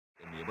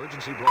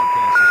Emergency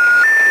broadcast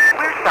system.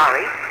 We're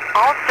sorry.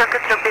 All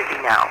circuits are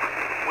busy now.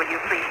 Will you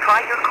please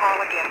try your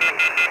call again later?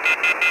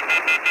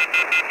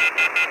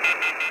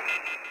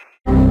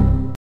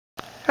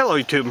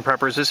 Hello YouTube and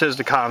preppers, this is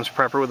the Comms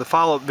Prepper with a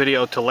follow-up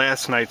video to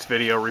last night's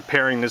video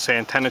repairing this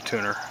antenna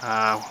tuner.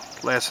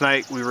 Last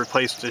night we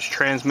replaced this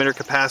transmitter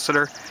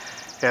capacitor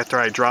after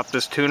I dropped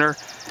this tuner,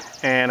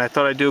 and I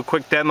thought I'd do a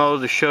quick demo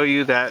to show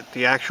you that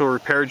the actual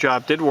repair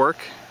job did work.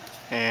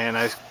 And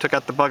I took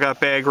out the bug out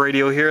bag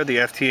radio here, the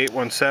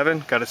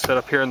FT817, got it set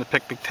up here on the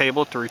picnic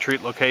table at the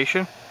retreat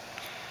location,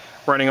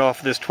 running off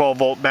of this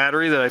 12-volt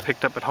battery that I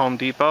picked up at Home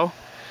Depot.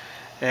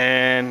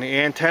 And the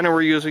antenna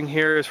we're using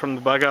here is from the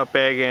bug out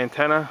bag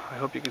antenna. I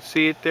hope you can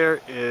see it there.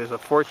 It is a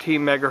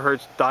 14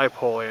 megahertz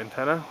dipole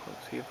antenna.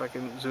 Let's see if I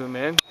can zoom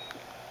in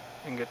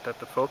and get that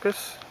to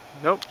focus.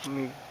 Nope,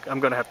 I'm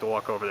gonna have to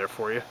walk over there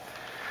for you.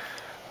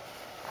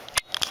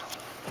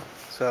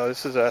 So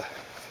this is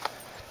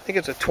I think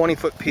it's a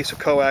 20-foot piece of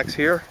coax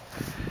here,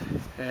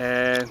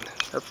 and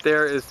up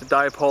there is the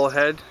dipole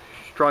head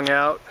strung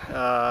out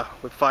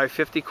with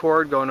 550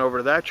 cord going over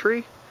to that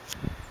tree,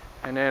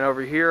 and then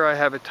over here I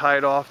have it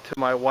tied off to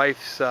my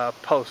wife's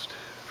post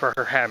for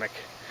her hammock.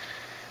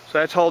 So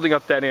that's holding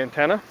up that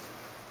antenna.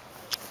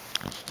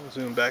 We'll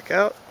zoom back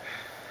out.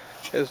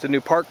 There's the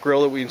new park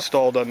grill that we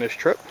installed on this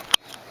trip.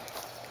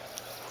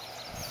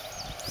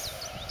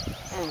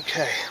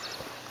 Okay,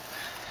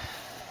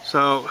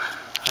 so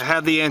I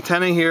have the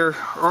antenna here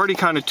already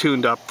kind of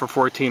tuned up for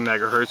 14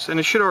 megahertz, and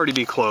it should already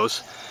be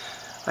close.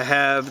 I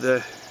have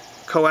the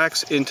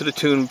coax into the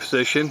tune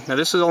position. Now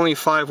this is only a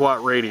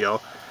 5-watt radio,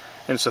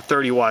 and it's a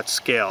 30-watt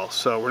scale,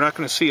 so we're not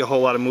going to see a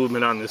whole lot of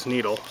movement on this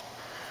needle.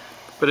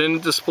 But in the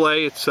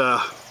display it's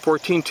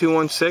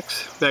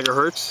 14216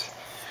 megahertz,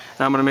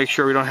 and I'm going to make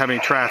sure we don't have any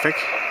traffic,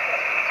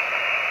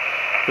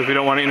 because we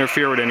don't want to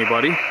interfere with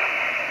anybody.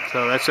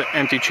 So that's an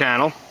empty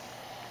channel,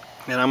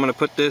 and I'm going to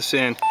put this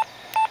in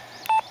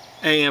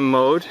AM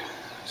mode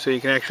so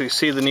you can actually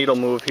see the needle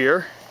move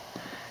here,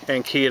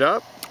 and key it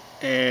up,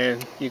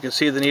 and you can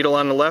see the needle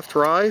on the left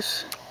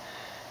rise,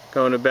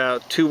 going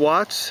about 2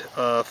 watts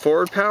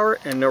forward power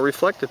and no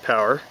reflective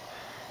power.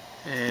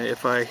 And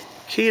if I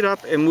key it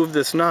up and move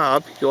this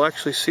knob, you'll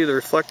actually see the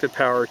reflective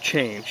power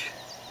change.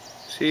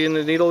 See in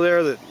the needle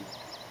there, the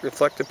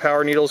reflective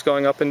power needle's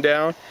going up and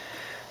down.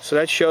 So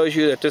that shows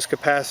you that this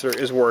capacitor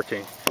is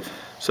working.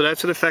 So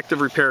that's an effective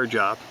repair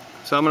job.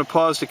 So I'm going to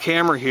pause the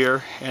camera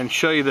here and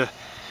show you the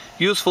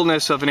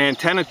usefulness of an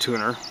antenna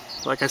tuner.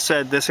 Like I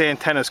said, this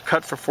antenna is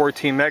cut for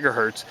 14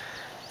 megahertz,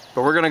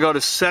 but we're going to go to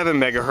 7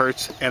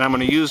 megahertz, and I'm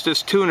going to use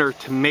this tuner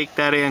to make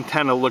that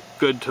antenna look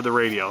good to the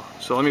radio.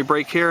 So let me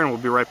break here and we'll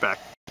be right back.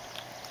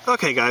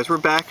 Okay guys, we're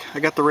back.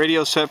 I got the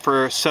radio set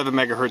for 7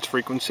 megahertz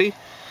frequency,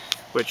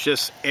 which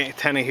this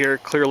antenna here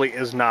clearly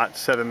is not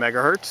 7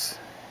 megahertz,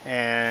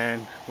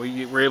 and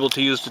we were able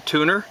to use the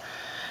tuner.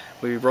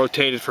 We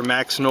rotated for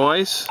max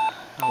noise.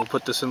 We'll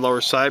put this in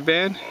lower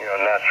sideband. Your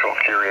natural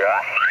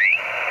curiosity.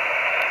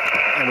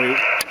 And we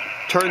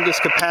turned this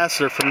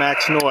capacitor for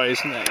max noise.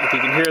 If you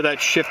can hear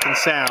that shift in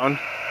sound.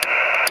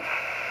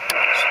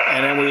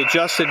 And then we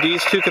adjusted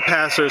these 2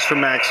 capacitors for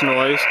max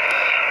noise.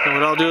 And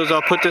what I'll do is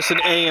I'll put this in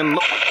AM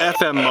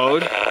FM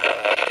mode.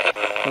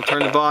 I'll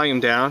turn the volume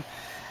down.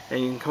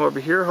 And you can come over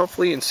here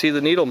hopefully and see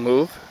the needle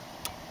move.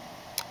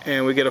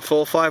 And we get a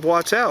full 5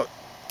 watts out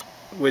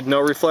with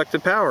no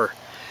reflective power.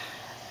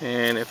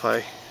 And if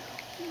I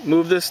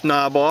move this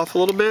knob off a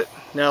little bit,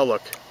 now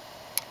look.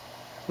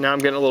 Now I'm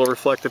getting a little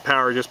reflective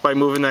power just by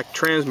moving that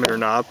transmitter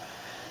knob.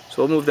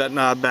 So we'll move that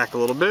knob back a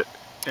little bit,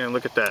 and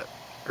look at that.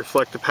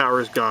 Reflective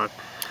power is gone.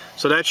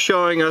 So that's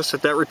showing us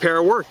that that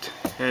repair worked.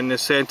 And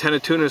this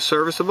antenna tuner is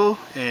serviceable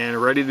and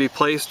ready to be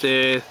placed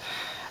as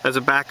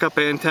a backup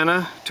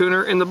antenna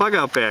tuner in the bug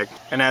out bag.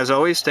 And as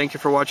always, thank you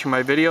for watching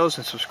my videos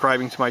and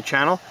subscribing to my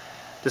channel.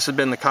 This has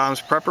been the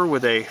Comms Prepper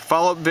with a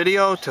follow-up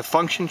video to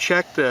function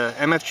check the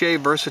MFJ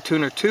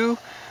VersaTuner 2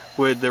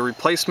 with the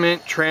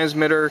replacement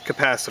transmitter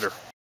capacitor.